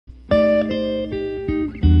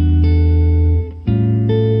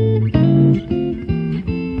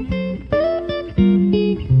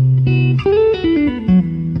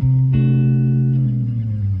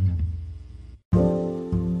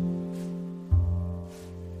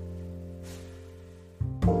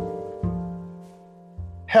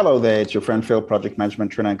Hello there, it's your friend Phil, Project Management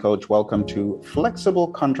Trainer and Coach. Welcome to Flexible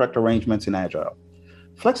Contract Arrangements in Agile.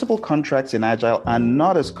 Flexible contracts in Agile are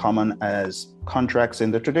not as common as contracts in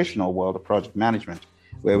the traditional world of project management,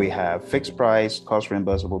 where we have fixed price, cost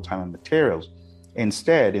reimbursable time and materials.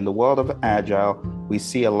 Instead, in the world of Agile, we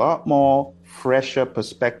see a lot more fresher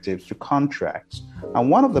perspectives to contracts. And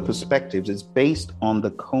one of the perspectives is based on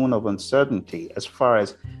the cone of uncertainty as far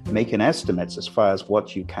as making estimates, as far as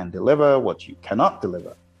what you can deliver, what you cannot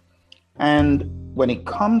deliver. And when it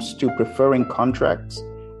comes to preferring contracts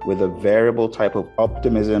with a variable type of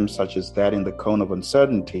optimism, such as that in the cone of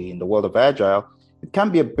uncertainty in the world of Agile, it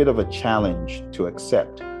can be a bit of a challenge to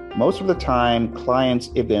accept. Most of the time,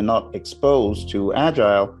 clients, if they're not exposed to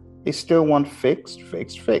Agile, they still want fixed.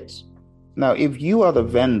 Now, if you are the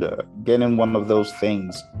vendor getting one of those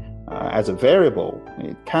things as a variable,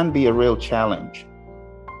 it can be a real challenge.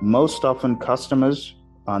 Most often, customers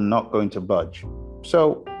are not going to budge.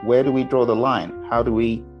 So where do we draw the line? How do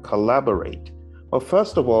we collaborate? Well,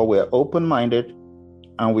 first of all, we're open-minded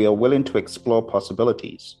and we are willing to explore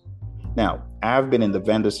possibilities. Now, I've been in the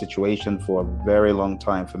vendor situation for a very long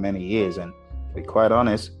time, for many years, and to be quite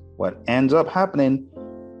honest, what ends up happening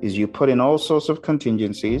is you put in all sorts of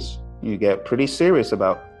contingencies, you get pretty serious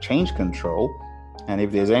about change control, and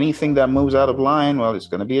if there's anything that moves out of line, well, it's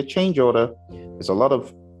going to be a change order. There's a lot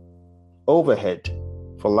of overhead,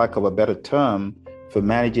 for lack of a better term, for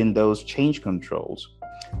managing those change controls.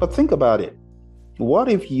 But think about it. What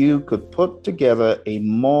if you could put together a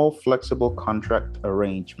more flexible contract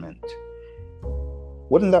arrangement?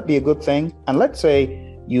 Wouldn't that be a good thing? And let's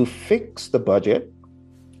say you fix the budget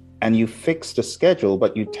and you fix the schedule,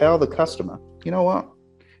 but you tell the customer, you know what?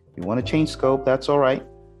 You want to change scope, that's all right.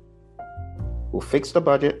 We'll fix the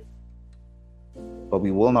budget, but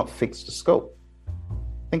we will not fix the scope.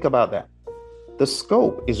 Think about that. The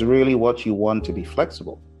scope is really what you want to be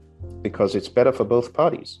flexible because it's better for both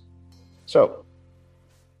parties. So,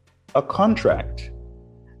 a contract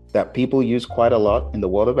that people use quite a lot in the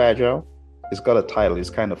world of Agile, it's got a title, it's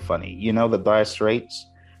kind of funny. You know the Dire Straits?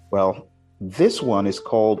 Well, this one is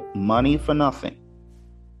called Money for Nothing,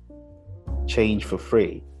 Change for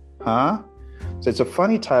Free. So it's a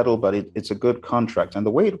funny title, but it's a good contract. And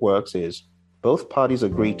the way it works is both parties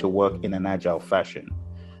agree to work in an Agile fashion.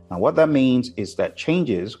 Now, what that means is that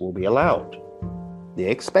changes will be allowed. They're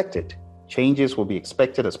expected. Changes will be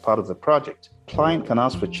expected as part of the project. Client can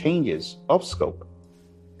ask for changes of scope.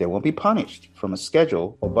 They won't be punished from a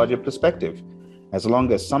schedule or budget perspective, as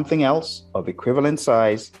long as something else of equivalent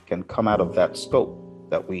size can come out of that scope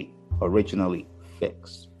that we originally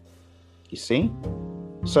fixed. You see?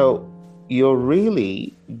 So you're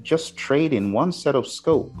really just trading one set of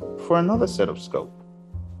scope for another set of scope.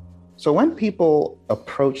 So when people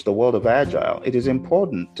approach the world of Agile, it is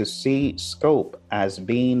important to see scope as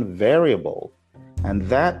being variable, and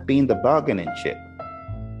that being the bargaining chip.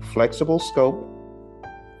 Flexible scope,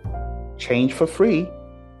 change for free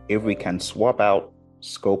if we can swap out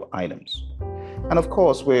scope items. And of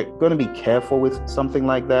course, we're going to be careful with something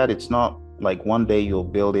like that. It's not like one day you'll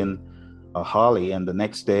build in a Harley and the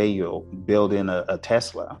next day you'll build in a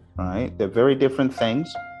Tesla, right? They're very different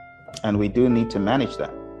things, and we do need to manage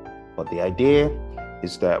that. But the idea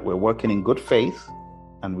is that we're working in good faith,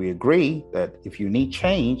 and we agree that if you need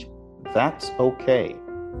change, that's okay.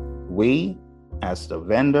 We, as the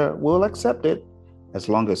vendor, will accept it as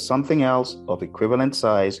long as something else of equivalent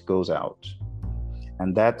size goes out.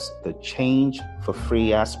 And that's the change for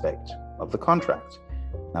free aspect of the contract.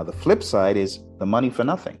 Now, the flip side is the money for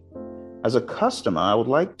nothing. As a customer, I would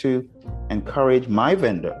like to encourage my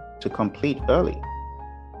vendor to complete early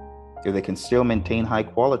if they can still maintain high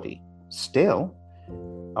quality. Still,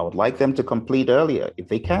 I would like them to complete earlier if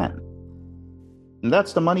they can. And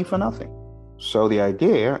that's the money for nothing. So the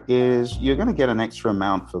idea is you're going to get an extra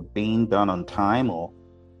amount for being done on time or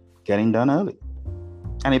getting done early.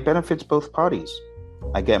 And it benefits both parties.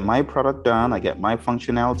 I get my product done, I get my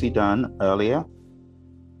functionality done earlier.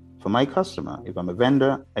 For my customer, if I'm a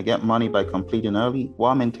vendor, I get money by completing early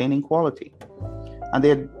while maintaining quality. And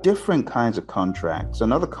there are different kinds of contracts.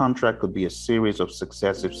 Another contract could be a series of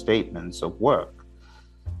successive statements of work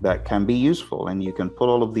that can be useful, and you can put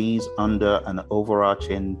all of these under an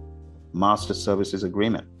overarching master services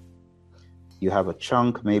agreement. You have a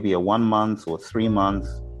chunk, maybe a 1 month or 3 month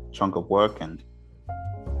chunk of work, and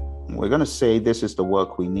we're going to say this is the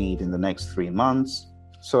work we need in the next 3 months.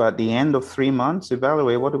 So at the end of 3 months,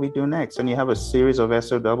 evaluate what do we do next? And you have a series of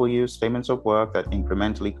SOWs, statements of work, that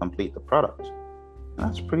incrementally complete the product. And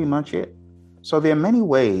that's pretty much it. So there are many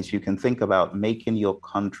ways you can think about making your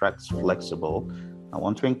contracts flexible. I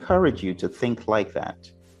want to encourage you to think like that.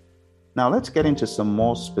 Now let's get into some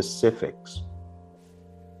more specifics.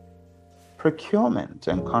 Procurement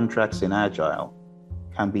and contracts in Agile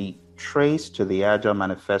can be traced to the Agile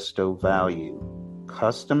Manifesto value: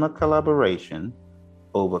 customer collaboration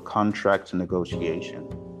over contract negotiation.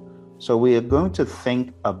 So we are going to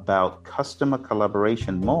think about customer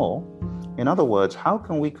collaboration more. In other words, how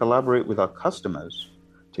can we collaborate with our customers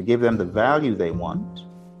to give them the value they want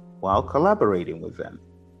while collaborating with them?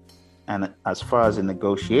 And as far as the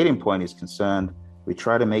negotiating point is concerned, we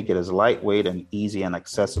try to make it as lightweight and easy and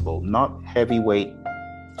accessible, not heavyweight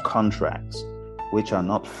contracts, which are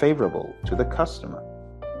not favorable to the customer.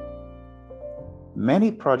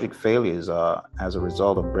 Many project failures are as a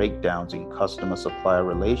result of breakdowns in customer-supplier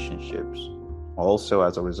relationships, also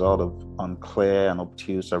as a result of unclear and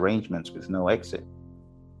obtuse arrangements with no exit.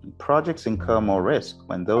 Projects incur more risk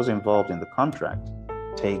when those involved in the contract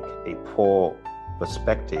take a poor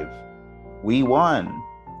perspective. We won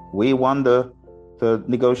the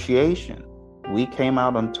negotiation. We came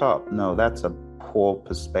out on top. No, that's a poor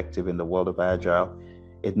perspective in the world of Agile.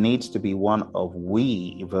 It needs to be one of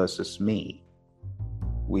we versus me.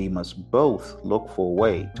 We must both look for a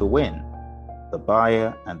way to win, the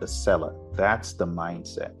buyer and the seller. That's the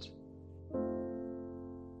mindset.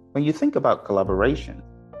 When you think about collaboration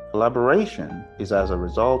is as a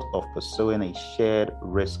result of pursuing a shared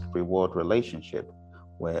risk-reward relationship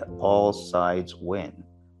where all sides win.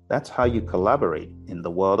 That's how you collaborate in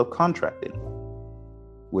the world of contracting,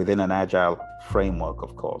 within an Agile framework,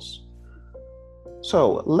 of course.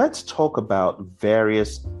 So let's talk about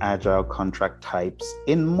various Agile contract types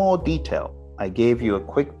in more detail. I gave you a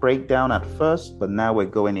quick breakdown at first, but now we're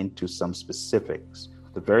going into some specifics.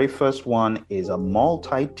 The very first one is a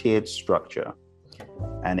multi-tiered structure.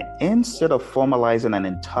 And instead of formalizing an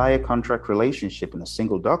entire contract relationship in a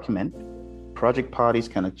single document, project parties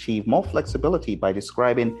can achieve more flexibility by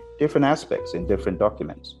describing different aspects in different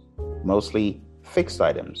documents, mostly fixed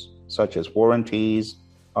items, such as warranties,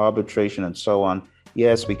 arbitration, and so on.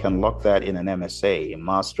 Yes, we can lock that in an MSA, a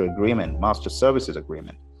master agreement, master services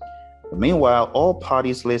agreement. But meanwhile, all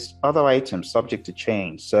parties list other items subject to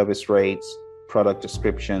change, service rates, product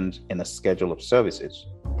descriptions in a schedule of services.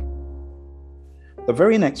 The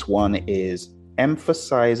very next one is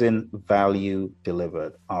emphasizing value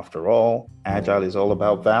delivered. After all, Agile is all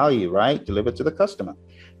about value, right? Delivered to the customer.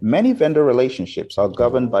 Many vendor relationships are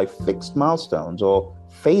governed by fixed milestones or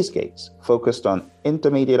phase gates focused on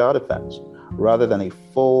intermediate artifacts rather than a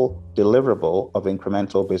full deliverable of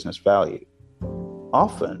incremental business value.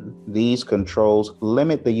 Often, these controls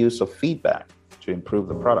limit the use of feedback to improve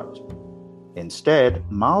the product. Instead,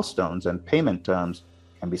 milestones and payment terms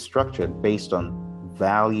can be structured based on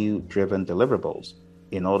value-driven deliverables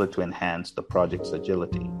in order to enhance the project's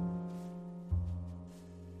agility.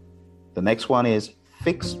 The next one is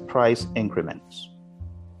fixed price increments.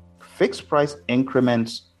 Fixed price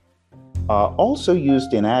increments are also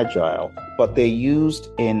used in Agile, but they're used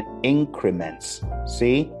in increments.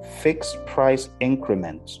 See, fixed price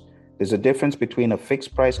increments. There's a difference between a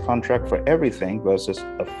fixed price contract for everything versus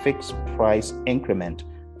a fixed price increment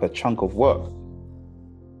per chunk of work.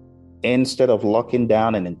 Instead of locking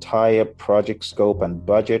down an entire project scope and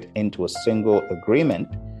budget into a single agreement,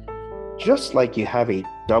 just like you have a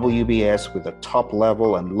WBS with a top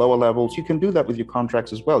level and lower levels, you can do that with your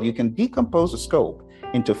contracts as well. You can decompose the scope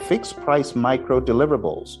into fixed price micro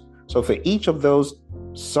deliverables. So for each of those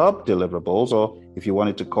sub deliverables, or if you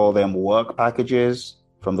wanted to call them work packages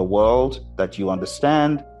from the world that you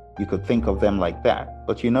understand, you could think of them like that.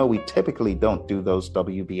 But we typically don't do those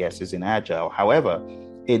WBSs in Agile. However,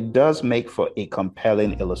 it does make for a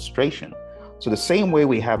compelling illustration. So the same way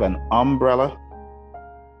we have an umbrella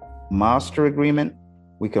master agreement,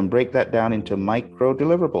 we can break that down into micro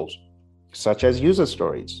deliverables, such as user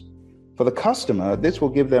stories. For the customer, this will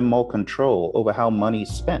give them more control over how money is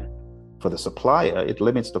spent. For the supplier, it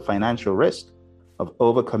limits the financial risk of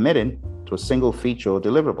overcommitting to a single feature or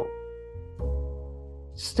deliverable.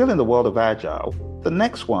 Still in the world of Agile, the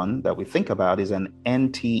next one that we think about is an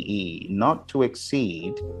NTE, not to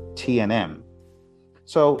exceed T&M.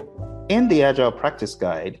 So in the Agile Practice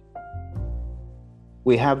Guide,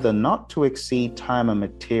 we have the not to exceed time and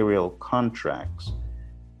material contracts.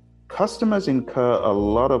 Customers incur a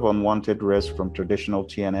lot of unwanted risk from traditional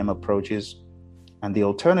T&M approaches, and the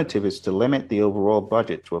alternative is to limit the overall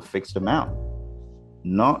budget to a fixed amount.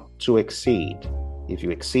 Not to exceed. If you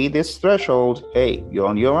exceed this threshold, hey, you're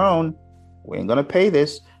on your own. We ain't gonna pay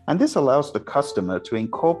this. And this allows the customer to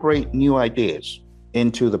incorporate new ideas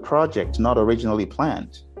into the project not originally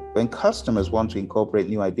planned. When customers want to incorporate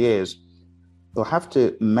new ideas, they'll have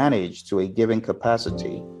to manage to a given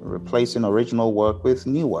capacity, replacing original work with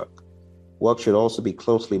new work. Work should also be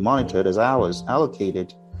closely monitored as hours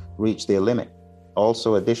allocated reach their limit.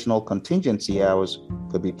 Also, additional contingency hours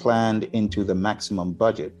could be planned into the maximum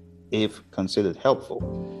budget if considered helpful.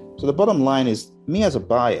 So the bottom line is, me as a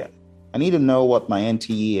buyer, I need to know what my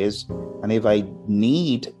NTE is, and if I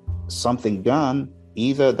need something done,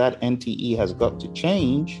 either that NTE has got to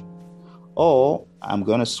change or I'm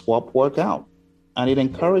going to swap work out. And it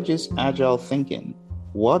encourages agile thinking.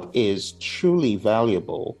 What is truly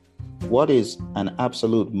valuable? What is an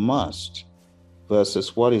absolute must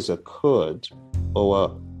versus what is a could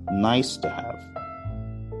or a nice to have?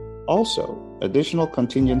 Also, additional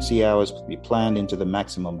contingency hours could be planned into the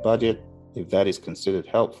maximum budget if that is considered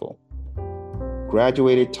helpful.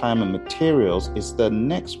 Graduated time and materials is the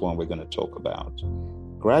next one we're going to talk about.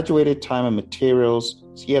 Graduated time and materials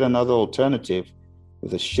is yet another alternative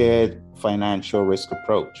with a shared financial risk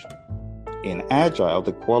approach. In Agile,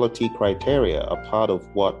 the quality criteria are part of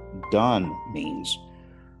what done means.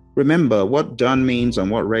 Remember, what done means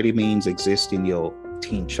and what ready means exist in your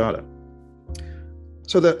team charter.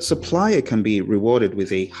 So the supplier can be rewarded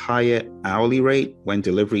with a higher hourly rate when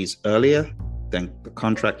delivery is earlier than the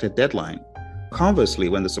contracted deadline. Conversely,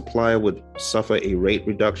 when the supplier would suffer a rate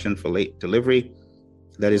reduction for late delivery,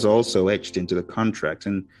 that is also etched into the contract.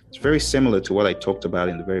 And it's very similar to what I talked about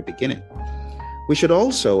in the very beginning. We should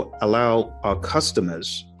also allow our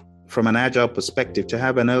customers, from an Agile perspective, to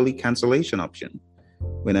have an early cancellation option.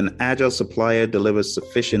 When an Agile supplier delivers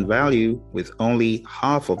sufficient value with only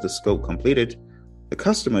half of the scope completed, the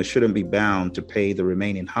customer shouldn't be bound to pay the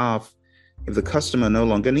remaining half if the customer no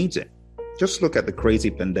longer needs it. Just look at the crazy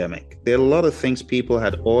pandemic. There are a lot of things people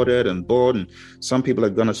had ordered and bought, and some people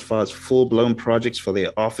have gone as far as full-blown projects for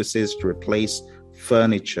their offices to replace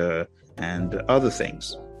furniture and other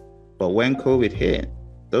things. But when COVID hit,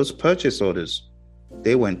 those purchase orders,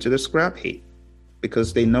 they went to the scrap heap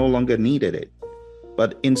because they no longer needed it.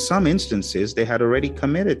 But in some instances, they had already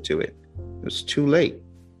committed to it. It was too late.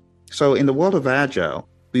 So in the world of Agile,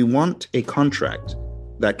 we want a contract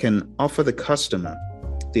that can offer the customer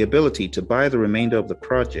the ability to buy the remainder of the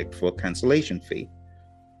project for a cancellation fee.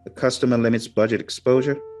 The customer limits budget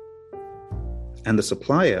exposure, and the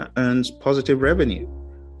supplier earns positive revenue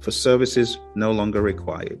for services no longer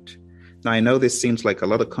required. Now, I know this seems like a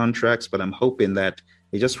lot of contracts, but I'm hoping that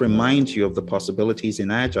it just reminds you of the possibilities in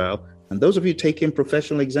Agile. And those of you taking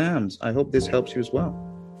professional exams, I hope this helps you as well.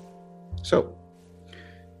 So,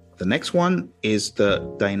 the next one is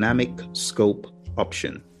the dynamic scope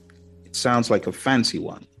option. It sounds like a fancy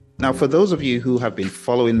one. Now, for those of you who have been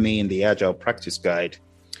following me in the Agile Practice Guide,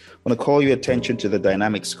 I want to call your attention to the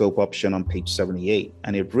dynamic scope option on page 78.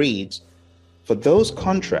 And it reads, for those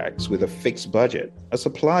contracts with a fixed budget, a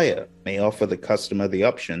supplier may offer the customer the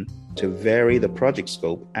option to vary the project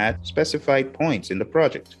scope at specified points in the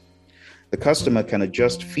project. The customer can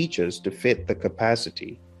adjust features to fit the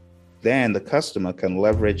capacity. Then the customer can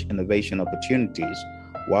leverage innovation opportunities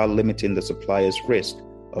while limiting the supplier's risk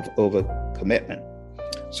of overcommitment.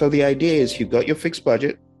 So the idea is you've got your fixed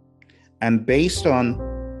budget, and based on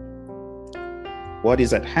what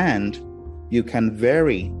is at hand, you can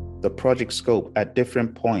vary the project scope at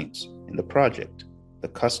different points in the project. The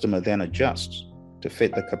customer then adjusts to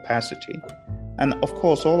fit the capacity. And of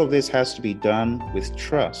course, all of this has to be done with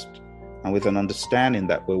trust and with an understanding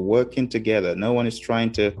that we're working together. No one is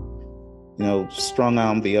trying to, strong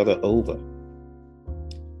arm the other over.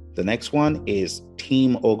 The next one is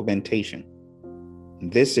team augmentation.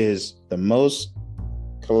 This is the most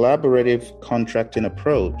collaborative contracting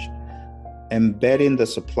approach, embedding the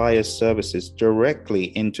supplier's services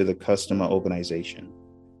directly into the customer organization.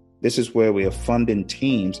 This is where we are funding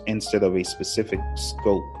teams instead of a specific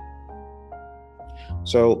scope.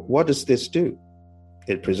 So what does this do?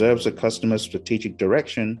 It preserves the customer's strategic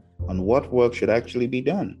direction on what work should actually be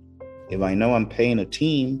done. If I know I'm paying a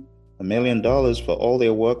team $1 million for all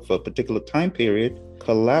their work for a particular time period,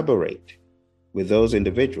 collaborate with those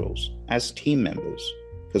individuals as team members.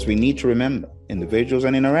 Because we need to remember, individuals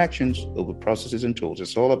and interactions over processes and tools.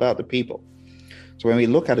 It's all about the people. So when we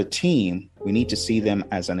look at a team, we need to see them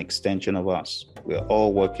as an extension of us. We're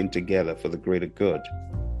all working together for the greater good.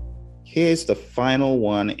 Here's the final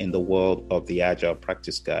one in the world of the Agile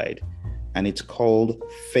Practice Guide, and it's called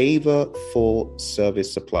Favor Full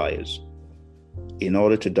Service Suppliers. In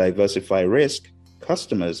order to diversify risk,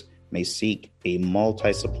 customers may seek a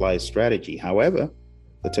multi-supply strategy. However,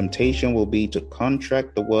 the temptation will be to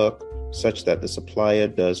contract the work such that the supplier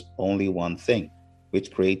does only one thing,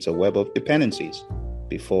 which creates a web of dependencies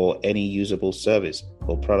before any usable service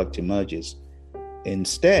or product emerges.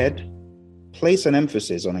 Instead, place an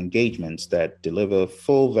emphasis on engagements that deliver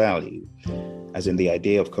full value, as in the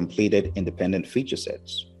idea of completed independent feature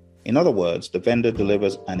sets. In other words, the vendor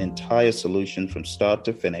delivers an entire solution from start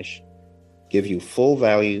to finish, give you full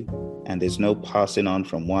value, and there's no passing on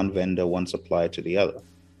from one vendor, one supplier to the other.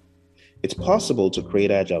 It's possible to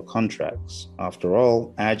create agile contracts. After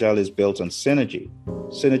all, agile is built on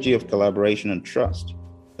synergy of collaboration and trust.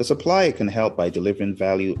 The supplier can help by delivering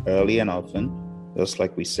value early and often, just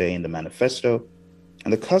like we say in the manifesto,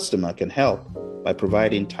 and the customer can help by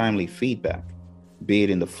providing timely feedback, be it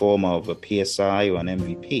in the form of a PSI or an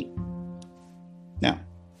MVP. Now,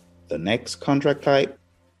 the next contract type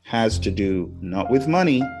has to do not with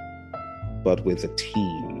money, but with a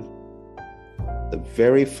team. The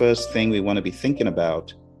very first thing we want to be thinking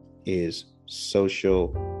about is social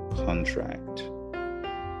contract.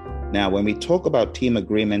 Now, when we talk about team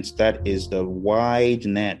agreements, that is the wide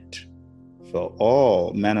net for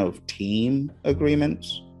all manner of team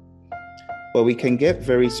agreements. But we can get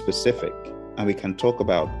very specific and we can talk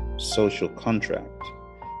about social contract.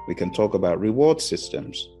 We can talk about reward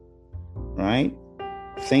systems, right?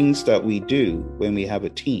 Things that we do when we have a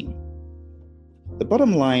team. The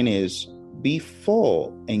bottom line is,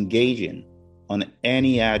 before engaging on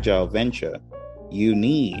any agile venture, you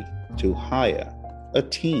need to hire a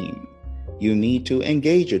team. You need to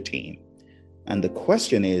engage a team. And the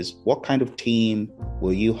question is, what kind of team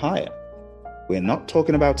will you hire? We're not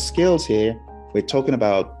talking about skills here. We're talking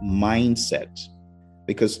about mindset.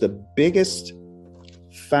 Because the biggest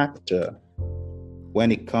factor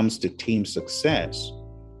when it comes to team success,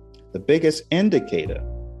 the biggest indicator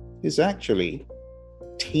is actually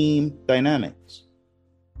team dynamics,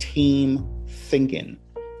 team thinking.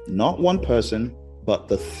 Not one person, but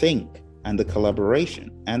the think and the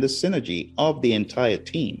collaboration and the synergy of the entire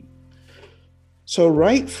team. So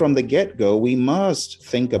right from the get-go, we must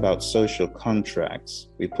think about social contracts.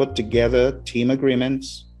 We put together team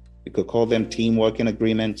agreements. We could call them team working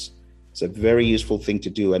agreements. It's a very useful thing to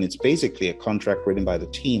do. And it's basically a contract written by the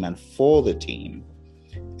team and for the team.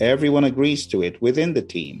 Everyone agrees to it within the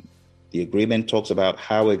team. The agreement talks about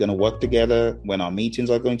how we're going to work together, when our meetings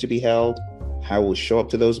are going to be held, how we'll show up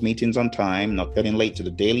to those meetings on time, not getting late to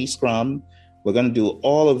the daily scrum. We're going to do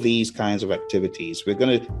all of these kinds of activities. We're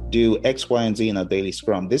going to do X, Y, and Z in our daily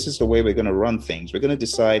scrum. This is the way we're going to run things. We're going to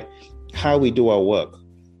decide how we do our work.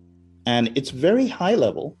 And it's very high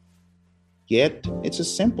level, yet it's a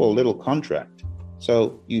simple little contract.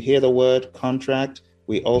 So you hear the word contract,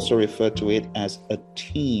 we also refer to it as a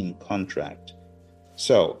team contract.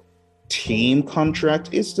 So team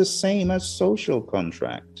contract is the same as social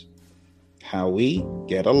contract, how we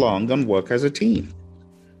get along and work as a team.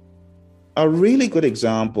 A really good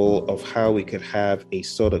example of how we could have a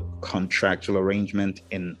sort of contractual arrangement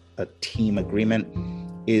in a team agreement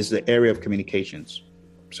is the area of communications.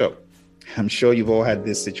 So I'm sure you've all had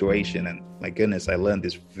this situation, and my goodness, I learned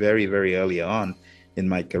this very, very early on in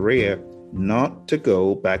my career, not to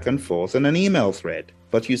go back and forth in an email thread.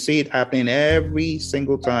 But you see it happening every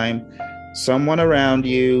single time. Someone around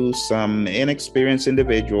you, some inexperienced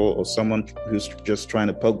individual, or someone who's just trying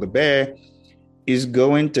to poke the bear is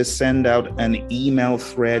going to send out an email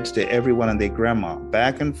thread to everyone and their grandma,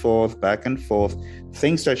 back and forth,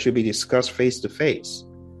 things that should be discussed face to face.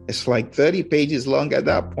 It's like 30 pages long at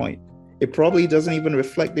that point. It probably doesn't even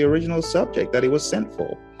reflect the original subject that it was sent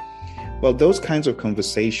for. Well, those kinds of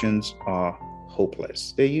conversations are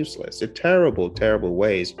hopeless. They're useless. They're terrible, terrible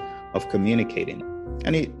ways of communicating.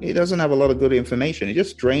 And it doesn't have a lot of good information. It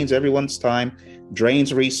just drains everyone's time,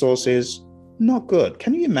 drains resources. Not good.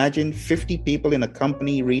 Can you imagine 50 people in a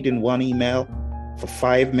company reading one email for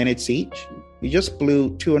 5 minutes each? You just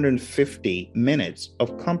blew 250 minutes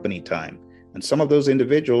of company time. And some of those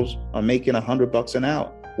individuals are making $100 an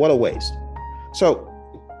hour. What a waste. So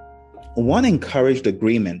one encouraged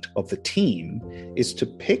agreement of the team is to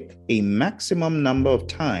pick a maximum number of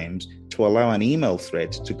times to allow an email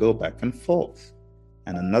thread to go back and forth.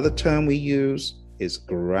 And another term we use is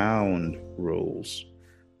ground rules.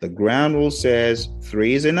 The ground rule says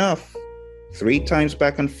 3 is enough. 3 times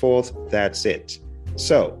back and forth, that's it.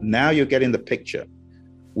 So now you're getting the picture.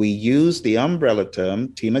 We use the umbrella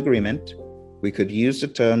term, team agreement. We could use the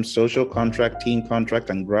term social contract, team contract,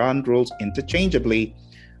 and ground rules interchangeably.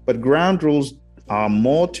 But ground rules are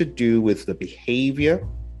more to do with the behavior,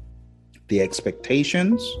 the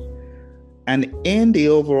expectations, and in the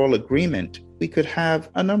overall agreement, we could have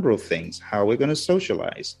a number of things. How we're going to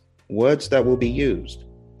socialize, words that will be used.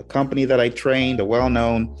 A company that I trained, a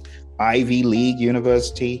well-known Ivy League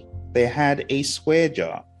university, they had a swear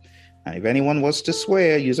jar. And if anyone was to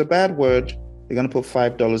swear, use a bad word, they're going to put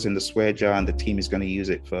 $5 in the swear jar and the team is going to use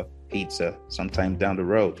it for pizza sometime down the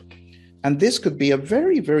road. And this could be a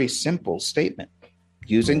very, very simple statement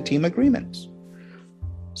using team agreements.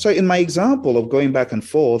 So in my example of going back and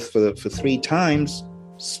forth for 3 times,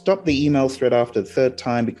 stop the email thread after the 3rd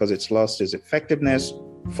time because it's lost its effectiveness,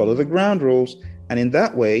 follow the ground rules, and in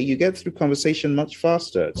that way, you get through conversation much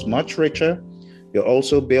faster. It's much richer. You're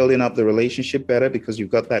also building up the relationship better because you've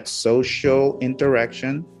got that social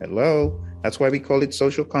interaction. Hello, that's why we call it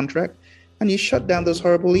social contract. And you shut down those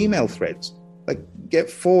horrible email threads, like get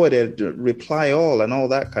forwarded, reply all, and all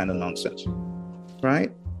that kind of nonsense,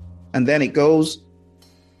 right? And then it goes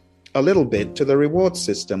a little bit to the reward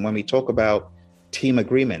system when we talk about team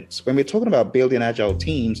agreements. When we're talking about building agile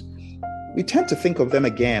teams, we tend to think of them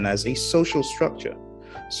again as a social structure.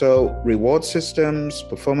 So reward systems,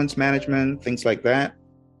 performance management, things like that,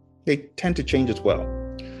 they tend to change as well.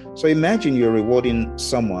 So imagine you're rewarding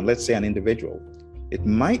someone, let's say an individual. It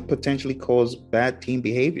might potentially cause bad team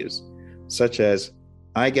behaviors, such as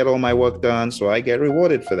I get all my work done, so I get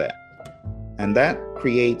rewarded for that. And that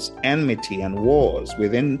creates enmity and wars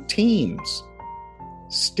within teams.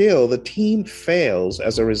 Still, the team fails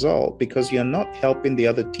as a result because you're not helping the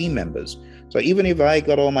other team members. So even if I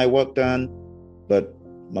got all my work done, but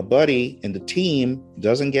my buddy in the team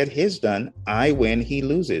doesn't get his done, I win, he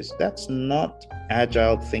loses. That's not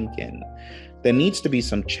agile thinking. There needs to be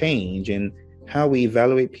some change in how we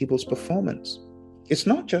evaluate people's performance. It's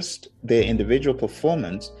not just their individual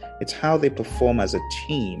performance, it's how they perform as a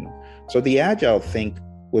team. So the agile think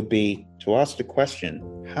would be to ask the question,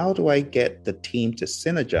 how do I get the team to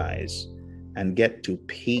synergize and get to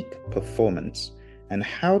peak performance? And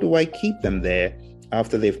how do I keep them there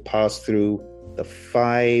after they've passed through the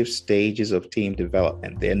 5 stages of team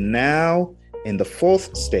development? They're now in the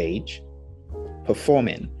 4th stage,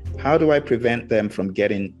 performing. How do I prevent them from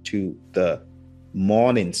getting to the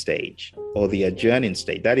mourning stage or the adjourning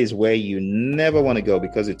stage? That is where you never want to go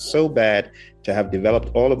because it's so bad to have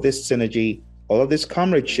developed all of this synergy, all of this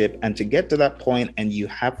comradeship, and to get to that point and you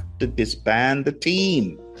have to disband the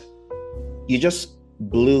team. You just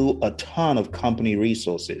blew a ton of company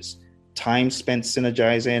resources, time spent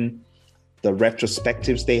synergizing, the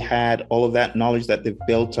retrospectives they had, all of that knowledge that they've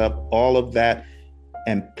built up, all of that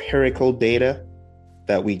empirical data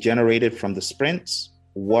that we generated from the sprints.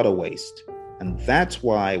 What a waste. And that's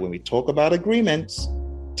why when we talk about agreements,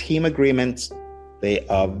 team agreements, they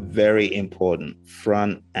are very important,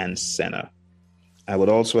 front and center. I would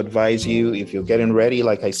also advise you, if you're getting ready,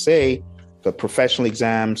 like I say, for professional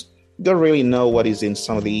exams, you don't really know what is in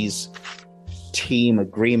some of these team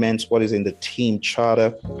agreements, what is in the team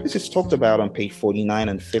charter. This is talked about on page 49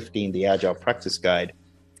 and 50 in the Agile Practice Guide.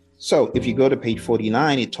 So if you go to page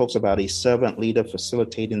 49, it talks about a servant leader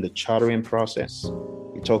facilitating the chartering process.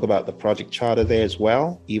 We talk about the project charter there as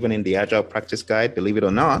well, even in the Agile Practice Guide, believe it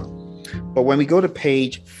or not. But when we go to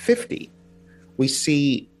page 50, we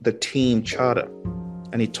see the team charter,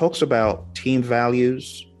 and it talks about team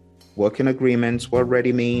values, working agreements, what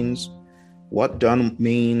ready means, what done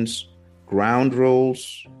means, ground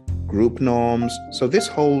rules, group norms. So this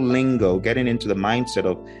whole lingo, getting into the mindset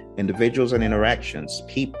of individuals and interactions,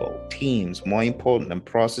 people, teams, more important than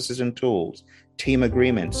processes and tools, team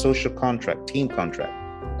agreement, social contract, team contract,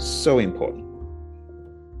 so important.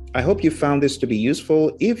 I hope you found this to be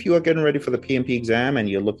useful. If you are getting ready for the PMP exam and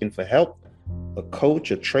you're looking for help, a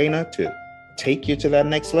coach, a trainer to take you to that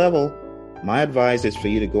next level, my advice is for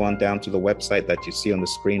you to go on down to the website that you see on the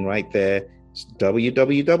screen right there. It's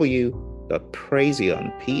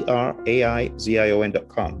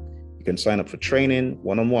www.praizion.com. You can sign up for training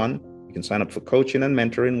one-on-one. You can sign up for coaching and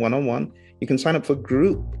mentoring one-on-one. You can sign up for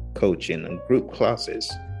group coaching and group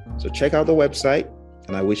classes. So check out the website,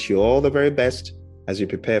 and I wish you all the very best as you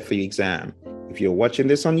prepare for your exam. If you're watching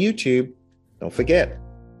this on YouTube, don't forget,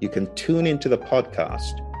 you can tune into the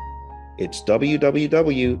podcast. It's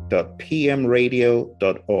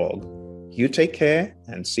www.pmradio.org. You take care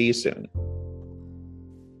and see you soon.